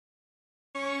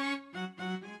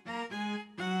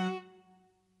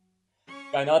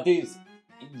कायनातीज,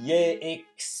 ये एक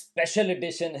special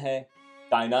edition है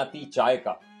कायनाती चाय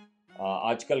का।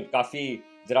 आजकल काफ़ी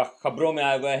ज़रा ख़बरों में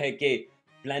आया हुआ है कि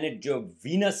प्लैनेट जो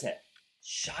वीनस है,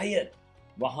 शायद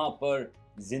वहाँ पर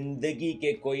ज़िंदगी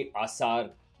के कोई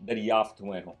आसार दरियाफ्त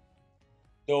हुए हों।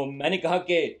 तो मैंने कहा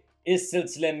कि इस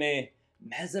सिलसिले में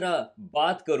मैं ज़रा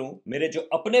बात करूं, मेरे जो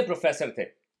अपने प्रोफेसर थे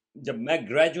जब मैं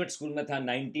ग्रेजुएट स्कूल में था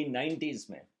 1990s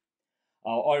में,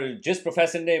 और जिस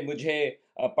प्रोफेसर ने मुझे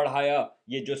पढ़ाया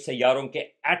ये जो सैयारों के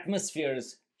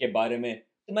एटमॉस्फेयर्स के बारे में,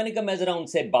 तो मैंने कहा मैं ज़रा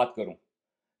उनसे बात करूं।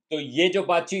 तो ये जो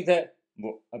बातचीत है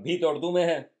वो अभी तो उर्दू में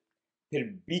है, फिर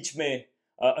बीच में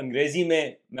अंग्रेज़ी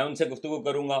में मैं उनसे गुफ्तगू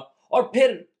करूंगा, और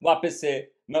फिर वापस से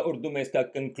मैं उर्दू में इसका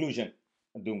कंक्लूजन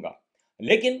दूंगा।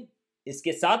 लेकिन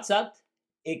इसके साथ साथ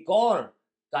एक और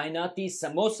कायनाती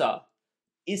समोसा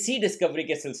इसी डिस्कवरी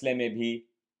के सिलसिले में भी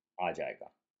आ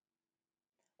जाएगा।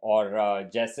 और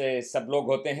जैसे सब लोग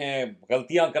होते हैं,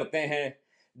 गलतियां करते हैं।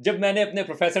 जब मैंने अपने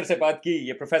प्रोफेसर से बात की,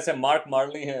 ये प्रोफेसर मार्क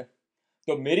मार्ली हैं,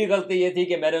 तो मेरी गलती ये थी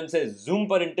कि मैंने उनसे जूम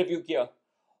पर इंटरव्यू किया,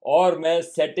 और मैं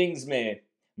सेटिंग्स में,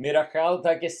 मेरा ख्याल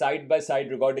था कि साइड बाय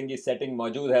साइड रिकॉर्डिंग की सेटिंग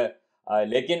मौजूद है,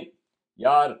 लेकिन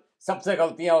यार सबसे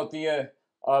गलतियां होती हैं।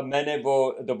 मैंने वो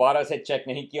दोबारा से चेक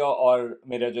नहीं किया और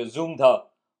मेरा जो जूम था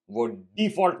वो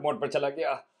डिफ़ॉल्ट मोड पर चला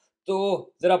गया। तो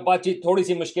ज़रा बातचीत थोड़ी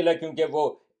सी मुश्किल है, क्योंकि वो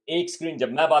एक स्क्रीन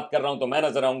जब मैं बात कर रहा हूँ तो मैं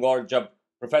नज़र आऊँगा, और जब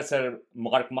प्रोफेसर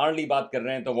मार्क मार्ली बात कर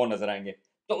रहे हैं तो वो नज़र आएंगे।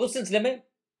 तो उस सिलसिले में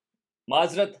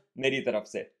माजरत मेरी तरफ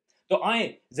से। तो आए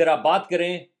ज़रा बात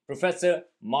करें प्रोफेसर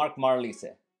मार्क मार्ली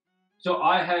से। So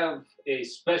I have a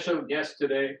special guest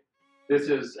today. This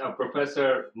is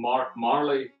Professor Mark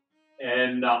Marley,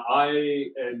 and I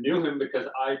knew him because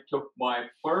I took my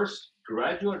first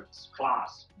graduate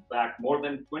class back more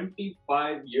than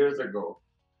 25 years ago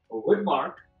with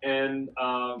Mark, and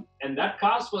that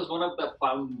class was one of the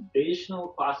foundational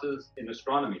classes in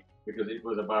astronomy because it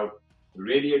was about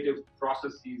radiative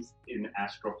processes in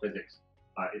astrophysics.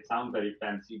 It sounds very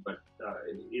fancy, but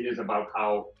it is about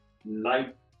how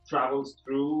light travels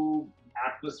through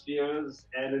atmospheres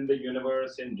and in the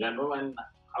universe in general, and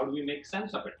how do we make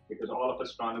sense of it, because all of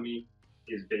astronomy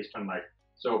is based on light.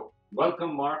 So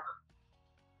welcome, Mark.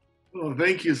 Well,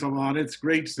 thank you, Salman. It's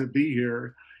great to be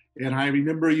here. And I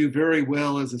remember you very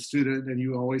well as a student, and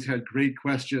you always had great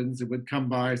questions and would come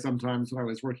by sometimes when I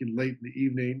was working late in the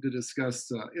evening to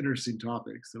discuss interesting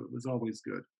topics. So it was always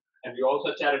good. And we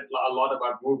also chatted a lot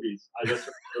about movies. I just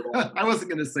I wasn't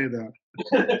going to say that.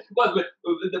 but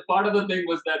the part of the thing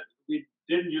was that we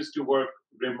didn't used to work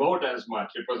remote as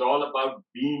much. It was all about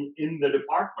being in the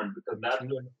department because that's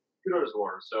what computers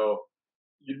were. So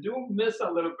you do miss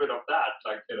a little bit of that,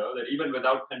 like that even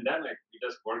without pandemic, we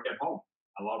just work at home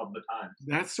a lot of the time.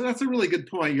 That's a really good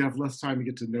point. You have less time to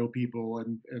get to know people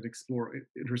and explore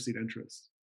interesting interests.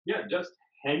 Yeah, just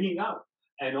hanging out.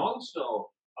 And also,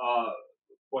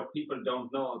 what people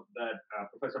don't know that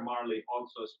Professor Marley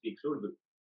also speaks Urdu.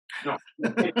 No.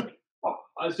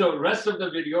 So rest of the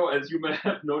video, as you may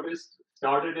have noticed,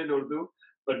 started in Urdu,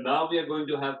 but now we are going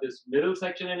to have this middle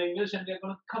section in English, and we are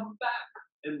going to come back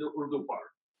in the Urdu part.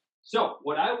 So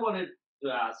what I wanted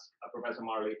to ask Professor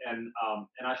Marley, and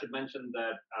I should mention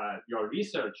that your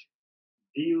research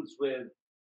deals with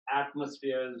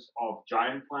atmospheres of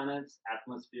giant planets,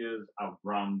 atmospheres of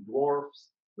brown dwarfs,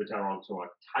 which are also a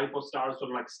type of stars,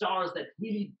 sort of like stars that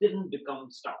really didn't become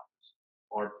stars,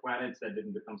 or planets that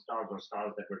didn't become stars, or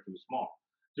stars that were too small.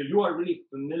 So you are really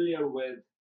familiar with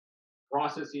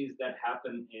processes that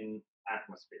happen in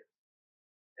atmosphere.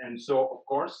 And so, of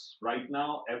course, right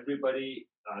now, everybody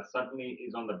suddenly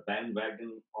is on the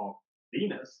bandwagon of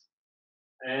Venus.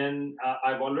 And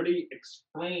I've already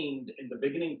explained in the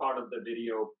beginning part of the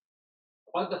video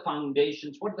what the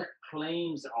foundations, what the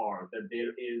claims are that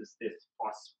there is this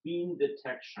phosphine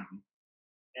detection,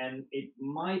 and it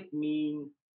might mean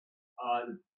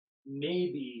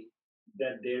maybe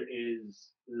that there is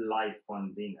life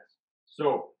on Venus.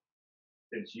 So,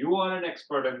 since you are an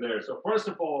expert in there, so first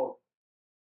of all,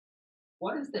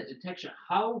 what is the detection?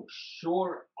 How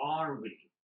sure are we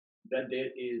that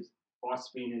there is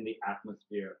phosphine in the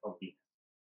atmosphere of Venus?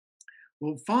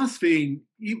 Well, phosphine,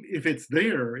 if it's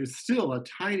there, is still a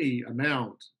tiny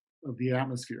amount of the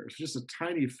atmosphere. It's just a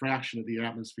tiny fraction of the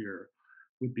atmosphere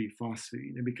would be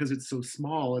phosphine. And because it's so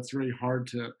small, it's very hard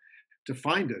to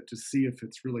find it, to see if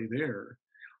it's really there.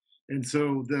 And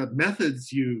so the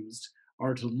methods used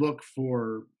are to look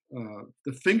for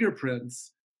the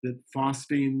fingerprints that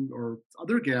phosphine or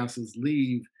other gases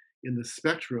leave in the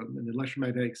spectrum, in the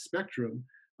electromagnetic spectrum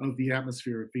of the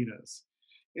atmosphere of Venus.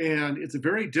 And it's a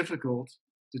very difficult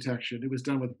detection. It was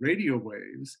done with radio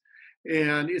waves,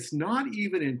 and it's not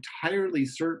even entirely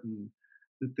certain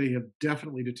that they have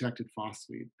definitely detected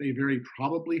phosphine. They very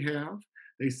probably have.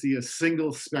 They see a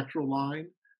single spectral line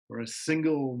or a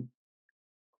single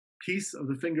piece of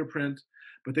the fingerprint,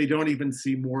 but they don't even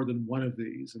see more than one of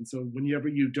these. And so whenever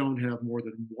you don't have more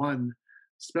than one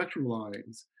spectral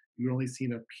lines, you're only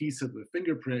seeing a piece of the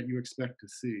fingerprint you expect to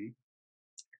see.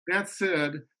 That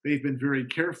said, they've been very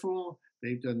careful.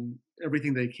 They've done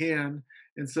everything they can.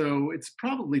 And so it's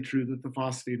probably true that the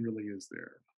phosphine really is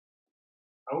there.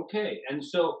 Okay, and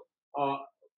so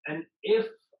and if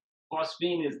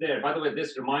phosphine is there, by the way,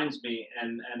 this reminds me,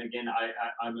 and again,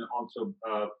 I'm also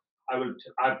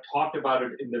I've talked about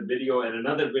it in the video and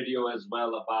another video as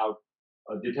well about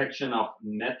detection of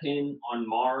methane on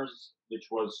Mars, which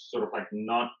was sort of like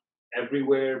not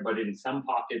everywhere, but in some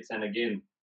pockets. And again,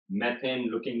 methane,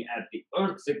 looking at the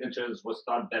Earth signatures, was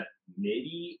thought that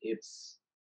maybe it's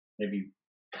maybe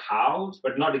cows,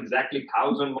 but not exactly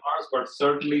cows on Mars, but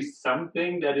certainly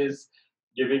something that is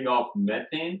giving off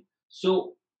methane.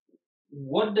 So,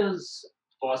 what does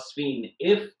phosphine,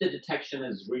 if the detection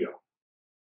is real,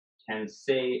 can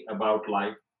say about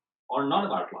life or not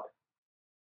about life?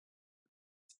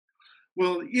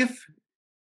 Well, if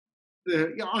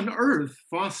on Earth,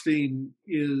 phosphine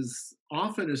is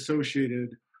often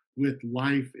associated with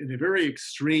life in a very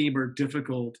extreme or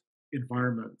difficult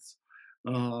environments.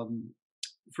 Um,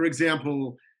 for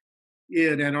example,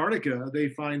 in Antarctica, they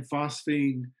find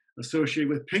phosphine associated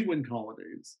with penguin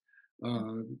colonies.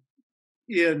 Uh,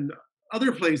 in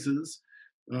other places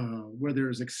where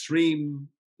there's extreme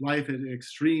life at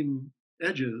extreme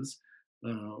edges,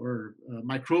 or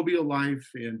microbial life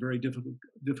in very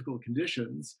difficult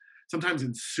conditions, sometimes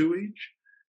in sewage,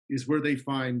 is where they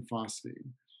find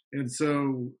phosphine. And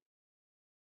so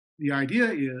the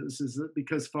idea is that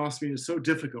because phosphine is so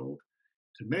difficult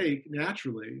to make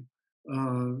naturally,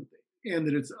 and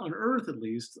that it's on Earth at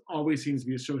least always seems to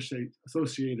be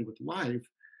associated with life,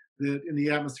 that in the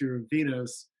atmosphere of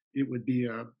Venus it would be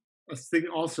a thing,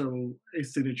 also a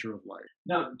signature of life.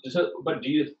 Now, so, but do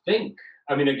you think,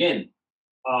 I mean, again,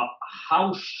 uh,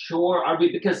 how sure are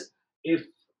we? Because if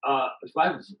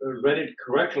I've read it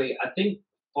correctly, I think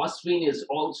phosphine is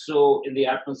also in the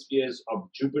atmospheres of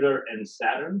Jupiter and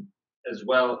Saturn as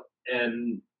well,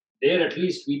 and there at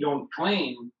least we don't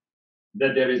claim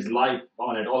that there is life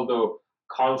on it. Although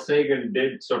Carl Sagan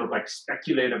did sort of like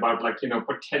speculate about like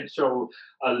potential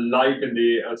life in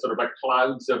the sort of like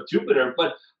clouds of Jupiter,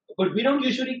 but we don't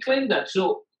usually claim that.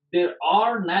 So there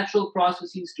are natural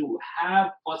processes to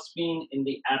have phosphine in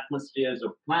the atmospheres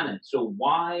of planets. So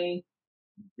why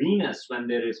Venus, when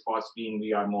there is phosphine,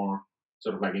 we are more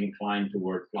sort of like inclined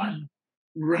towards life?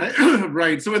 Right,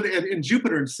 right. So in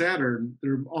Jupiter and Saturn,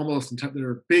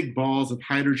 they're big balls of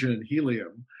hydrogen and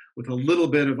helium with a little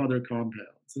bit of other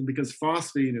compounds. And because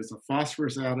phosphine is a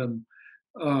phosphorus atom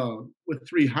with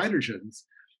three hydrogens,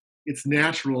 it's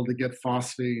natural to get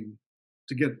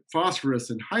phosphorus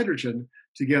and hydrogen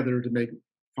together to make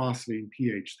phosphine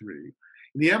pH3.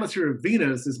 And the atmosphere of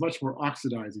Venus is much more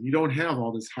oxidizing. You don't have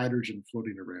all this hydrogen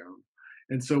floating around.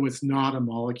 And so it's not a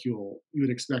molecule you would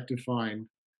expect to find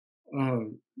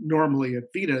normally at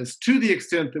Venus, to the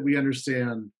extent that we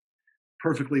understand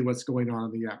perfectly what's going on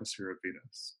in the atmosphere of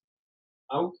Venus.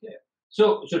 Okay.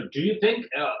 So do you think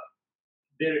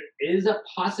there is a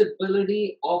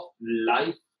possibility of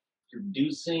life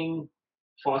producing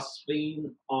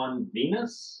phosphine on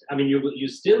Venus? I mean, you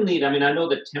still need. I mean, I know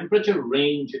the temperature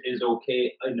range is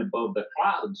okay in above the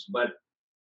clouds, but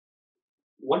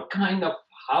what kind of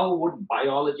how would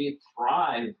biology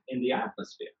thrive in the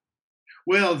atmosphere?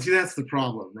 Well, see, that's the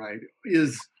problem, right?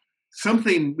 Is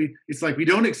something it's like we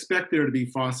don't expect there to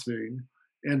be phosphine,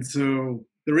 and so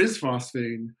there is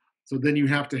phosphine. So then you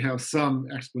have to have some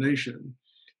explanation,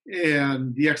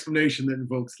 and the explanation that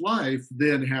invokes life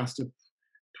then has to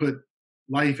put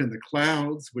life in the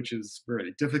clouds, which is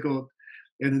very difficult.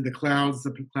 And in the clouds,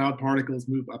 the cloud particles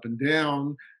move up and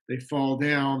down. They fall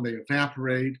down. They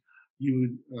evaporate.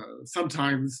 You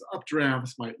sometimes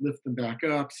updrafts might lift them back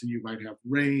up, so you might have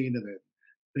rain and then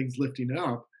things lifting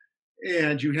up.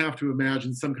 And you have to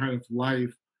imagine some kind of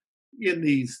life in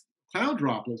these cloud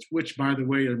droplets, which, by the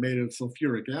way, are made of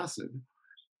sulfuric acid.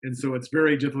 And so it's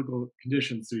very difficult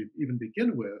conditions to even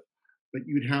begin with, but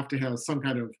you'd have to have some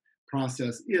kind of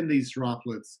process in these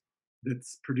droplets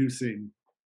that's producing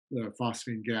the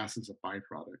phosphine gas as a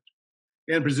byproduct.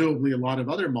 And presumably a lot of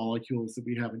other molecules that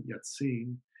we haven't yet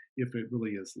seen, if it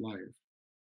really is life.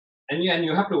 And yeah, and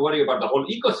you have to worry about the whole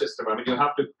ecosystem. I mean, you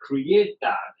have to create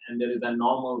that, and there is a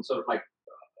normal sort of like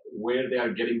where they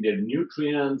are getting their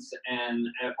nutrients and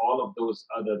all of those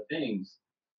other things.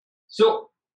 So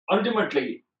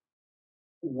ultimately,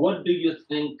 what do you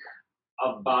think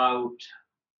about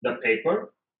the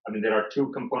paper. I mean, there are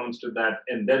two components to that,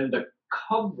 and then the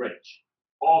coverage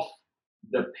of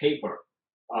the paper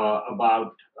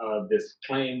about this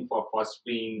claim for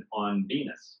phosphine on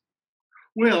Venus.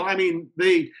 Well, I mean,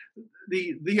 the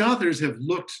authors have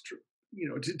looked,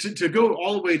 to go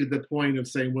all the way to the point of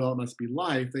saying, well, it must be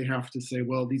life. They have to say,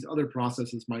 well, these other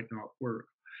processes might not work,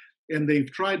 and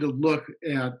they've tried to look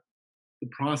at the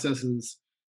processes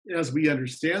as we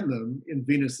understand them in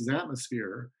Venus's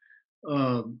atmosphere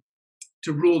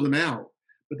to rule them out.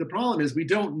 But the problem is we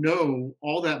don't know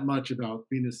all that much about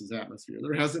Venus's atmosphere.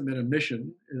 There hasn't been a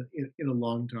mission in a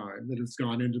long time that has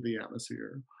gone into the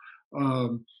atmosphere.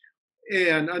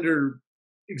 And under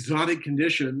exotic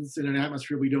conditions in an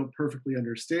atmosphere we don't perfectly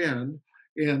understand,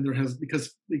 and there has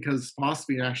because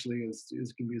phosphine actually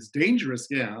can be this dangerous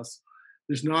gas,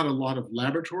 there's not a lot of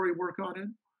laboratory work on it.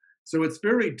 So it's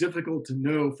very difficult to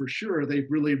know for sure they've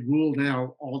really ruled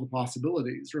out all the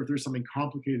possibilities, or if there's something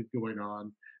complicated going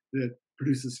on that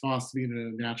produces phosphine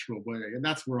in a natural way. And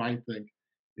that's where I think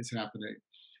is happening.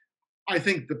 I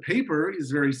think the paper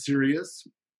is very serious.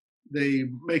 They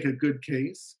make a good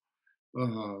case.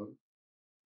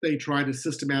 They try to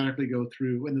systematically go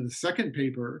through. And then the second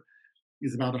paper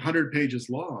is about 100 pages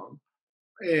long.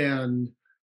 And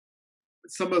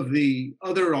some of the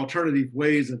other alternative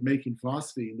ways of making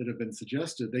phosphine that have been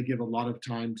suggested, they give a lot of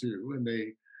time to, and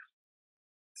they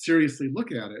seriously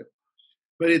look at it.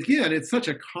 But again, it's such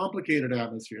a complicated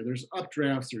atmosphere. There's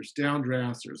updrafts, there's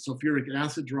downdrafts, there's sulfuric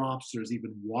acid drops, there's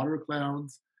even water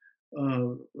clouds,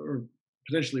 or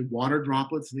potentially water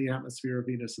droplets in the atmosphere of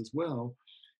Venus as well.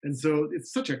 And so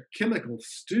it's such a chemical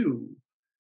stew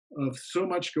of so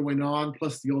much going on,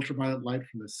 plus the ultraviolet light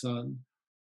from the sun.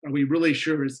 Are we really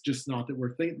sure it's just not that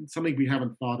we're thinking something we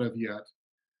haven't thought of yet?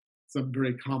 Some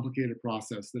very complicated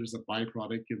process that as a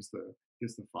byproduct gives the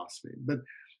phosphine. But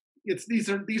these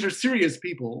are serious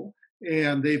people,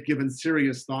 and they've given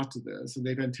serious thought to this, and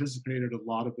they've anticipated a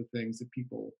lot of the things that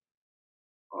people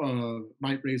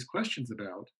might raise questions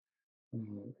about.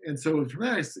 And so to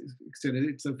that extent,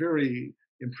 it's a very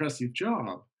impressive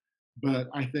job. But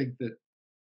I think that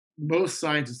most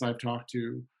scientists I've talked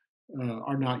to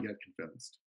are not yet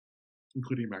convinced,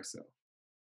 including myself.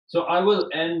 So I will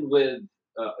end with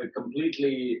a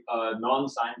completely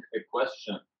non-scientific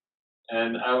question.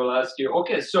 And I will ask you,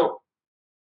 okay, so,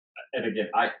 and again,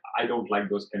 I don't like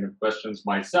those kind of questions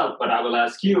myself, but I will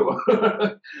ask you.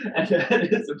 And that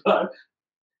is about,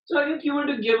 so if you were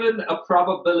to given a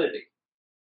probability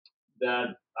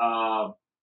that,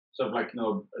 sort of like,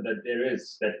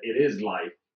 that it is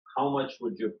life, how much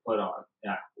would you put on?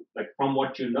 Yeah, like from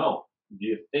what you know, do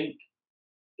you think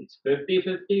it's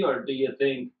 50-50, or do you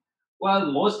think,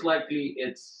 well, most likely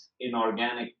it's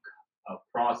inorganic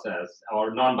process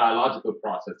or non-biological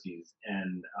processes?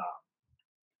 And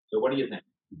so what do you think?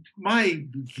 My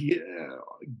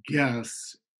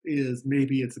guess is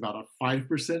maybe it's about a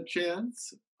 5%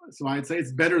 chance. So I'd say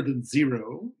it's better than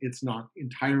zero. It's not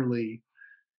entirely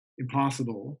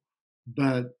impossible,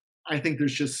 but I think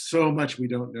there's just so much we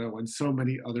don't know, and so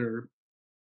many other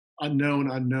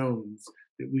unknowns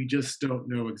that we just don't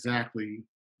know exactly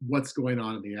what's going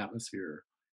on in the atmosphere.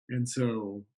 And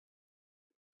so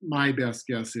my best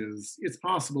guess is it's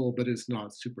possible, but it's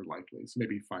not super likely. It's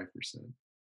maybe 5%.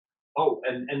 Oh,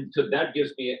 and so that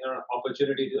gives me an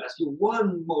opportunity to ask you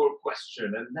one more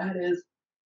question, and that is,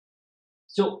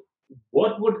 so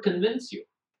what would convince you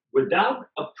without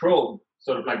a probe,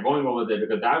 sort of like going over there,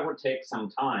 because that would take some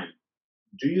time?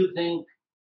 Do you think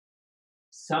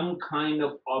some kind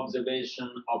of observation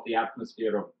of the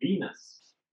atmosphere of Venus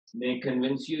may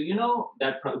convince you,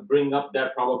 that bring up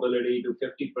that probability to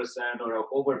 50% or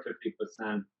over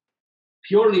 50%,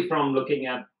 purely from looking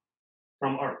at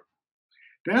from Earth?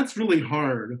 That's really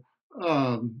hard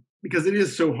because it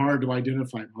is so hard to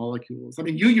identify molecules. I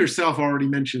mean, you yourself already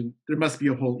mentioned there must be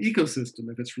a whole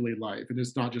ecosystem if it's really life, and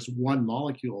it's not just one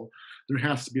molecule. There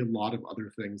has to be a lot of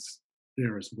other things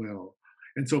there as well.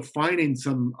 And so finding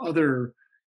some other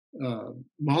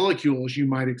molecules you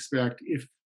might expect if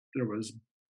there was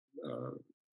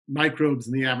microbes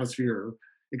in the atmosphere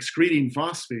excreting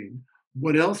phosphine,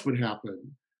 what else would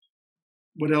happen?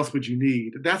 What else would you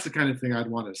need? That's the kind of thing I'd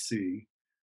want to see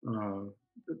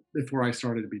before I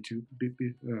started to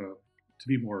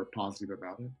be more positive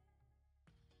about it.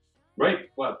 Great.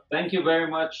 Well, thank you very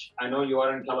much. I know you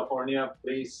are in California.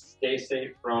 Please stay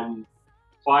safe from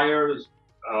fires,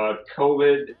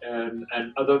 COVID, and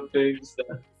other things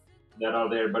that are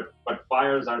there. But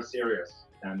fires are serious,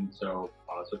 and so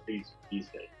please be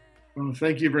safe. Well,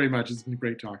 thank you very much. It's been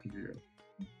great talking to you.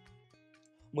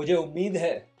 मुझे उम्मीद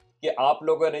है कि आप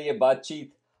लोगों ने ये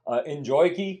बातचीत enjoy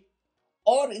की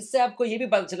और इससे आपको ये भी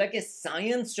पता चला कि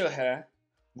साइंस जो है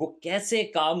वो कैसे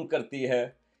काम करती है,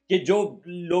 कि जो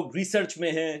लोग रिसर्च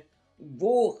में हैं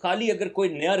वो खाली अगर कोई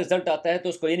नया रिजल्ट आता है तो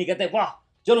उसको ये नहीं कहते वाह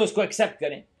चलो इसको एक्सेप्ट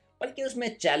करें, बल्कि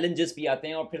उसमें चैलेंजेस भी आते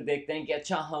हैं और फिर देखते हैं कि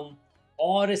अच्छा हम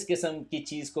और इस किस्म की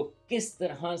चीज़ को किस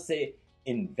तरह से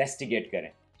इन्वेस्टिगेट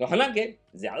करें। तो हालांकि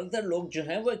ज़्यादातर लोग जो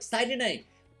हैं वो एक्साइटेड हैं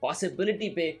पॉसिबिलिटी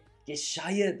पे कि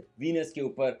शायद वीनस के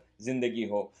ऊपर ज़िंदगी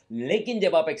हो, लेकिन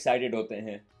जब आप एक्साइटेड होते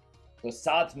हैं तो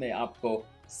साथ में आपको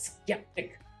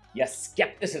स्केप्टिक या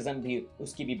स्केप्टिसिज्म भी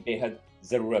उसकी भी बेहद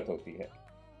ज़रूरत होती है।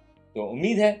 तो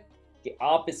उम्मीद है कि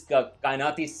आप इसका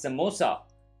कायनाती समोसा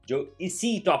जो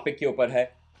इसी टॉपिक के ऊपर है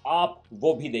आप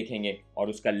वो भी देखेंगे, और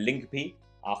उसका लिंक भी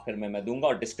आखिर में मैं दूंगा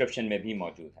और डिस्क्रिप्शन में भी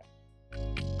मौजूद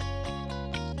है।